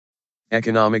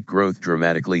Economic growth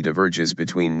dramatically diverges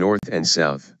between North and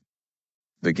South.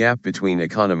 The gap between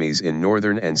economies in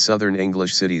northern and southern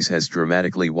English cities has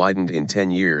dramatically widened in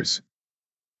 10 years.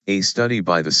 A study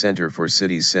by the Center for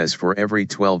Cities says for every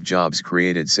 12 jobs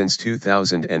created since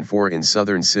 2004 in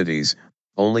southern cities,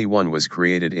 only one was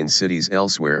created in cities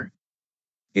elsewhere.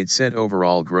 It said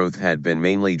overall growth had been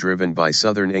mainly driven by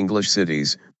southern English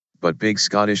cities, but big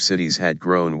Scottish cities had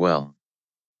grown well.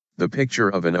 The picture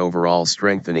of an overall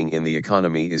strengthening in the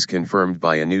economy is confirmed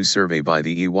by a new survey by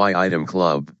the EY Item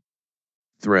Club.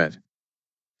 Threat.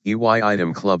 EY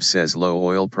Item Club says low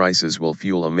oil prices will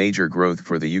fuel a major growth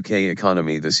for the UK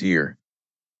economy this year.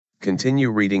 Continue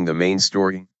reading the main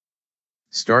story.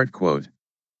 Start quote.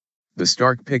 The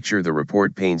stark picture the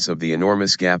report paints of the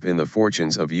enormous gap in the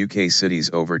fortunes of UK cities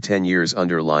over 10 years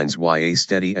underlines why a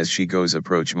steady-as-she-goes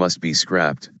approach must be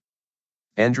scrapped.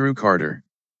 Andrew Carter,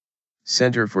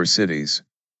 Center for Cities.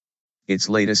 Its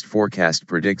latest forecast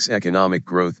predicts economic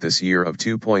growth this year of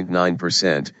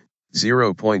 2.9%,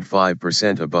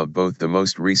 0.5% above both the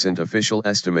most recent official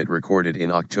estimate recorded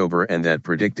in October and that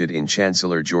predicted in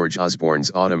Chancellor George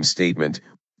Osborne's autumn statement,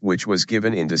 which was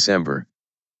given in December.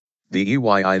 The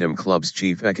EY Item Club's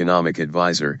chief economic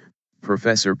advisor,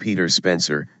 Professor Peter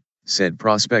Spencer, said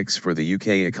prospects for the UK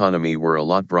economy were a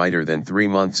lot brighter than 3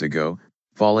 months ago.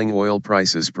 Falling oil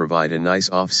prices provide a nice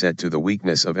offset to the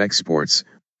weakness of exports,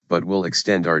 but will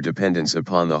extend our dependence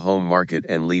upon the home market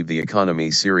and leave the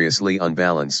economy seriously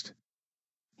unbalanced.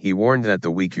 He warned that the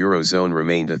weak Eurozone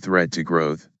remained a threat to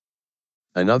growth.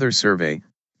 Another survey,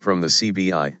 from the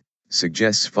CBI,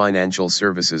 suggests financial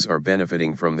services are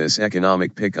benefiting from this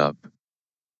economic pickup.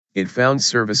 It found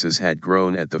services had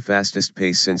grown at the fastest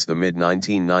pace since the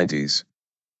mid-1990s.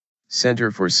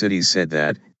 Centre for Cities said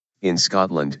that, in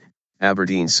Scotland,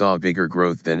 Aberdeen saw bigger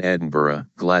growth than Edinburgh,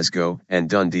 Glasgow, and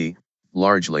Dundee,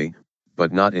 largely,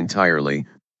 but not entirely,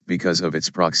 because of its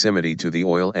proximity to the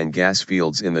oil and gas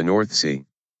fields in the North Sea.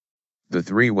 The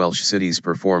 3 Welsh cities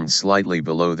performed slightly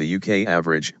below the UK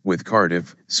average, with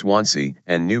Cardiff, Swansea,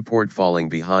 and Newport falling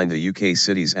behind the UK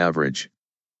cities average.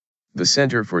 The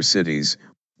Centre for Cities,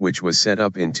 which was set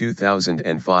up in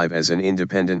 2005 as an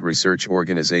independent research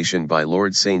organisation by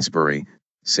Lord Sainsbury,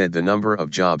 said the number of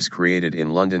jobs created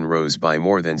in London rose by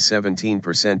more than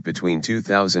 17% between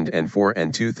 2004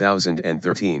 and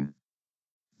 2013.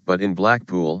 But in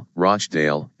Blackpool,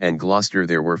 Rochdale, and Gloucester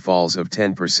there were falls of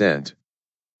 10%.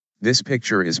 This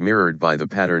picture is mirrored by the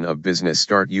pattern of Business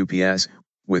Start UPS,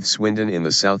 with Swindon in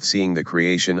the south seeing the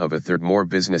creation of a third more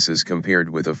businesses compared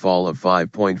with a fall of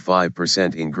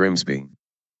 5.5% in Grimsby.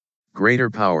 Greater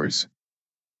powers.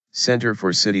 Centre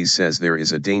for Cities says there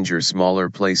is a danger smaller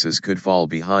places could fall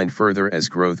behind further as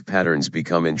growth patterns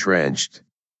become entrenched.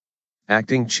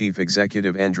 Acting Chief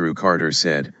Executive Andrew Carter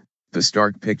said, "The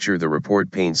stark picture the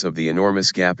report paints of the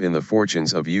enormous gap in the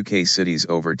fortunes of UK cities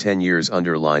over 10 years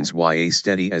underlines why a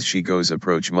steady-as-she-goes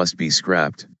approach must be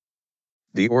scrapped.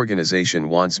 The organisation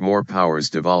wants more powers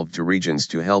devolved to regions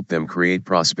to help them create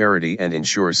prosperity and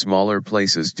ensure smaller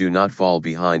places do not fall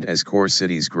behind as core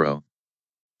cities grow."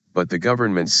 But the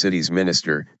government's cities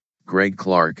minister, Greg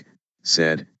Clark,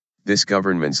 said, "This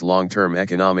government's long-term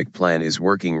economic plan is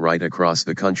working right across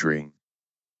the country.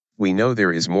 We know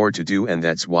there is more to do and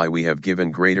that's why we have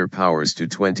given greater powers to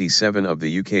 27 of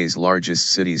the UK's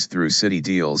largest cities through city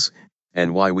deals,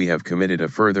 and why we have committed a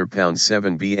further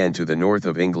 £7 billion to the north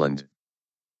of England."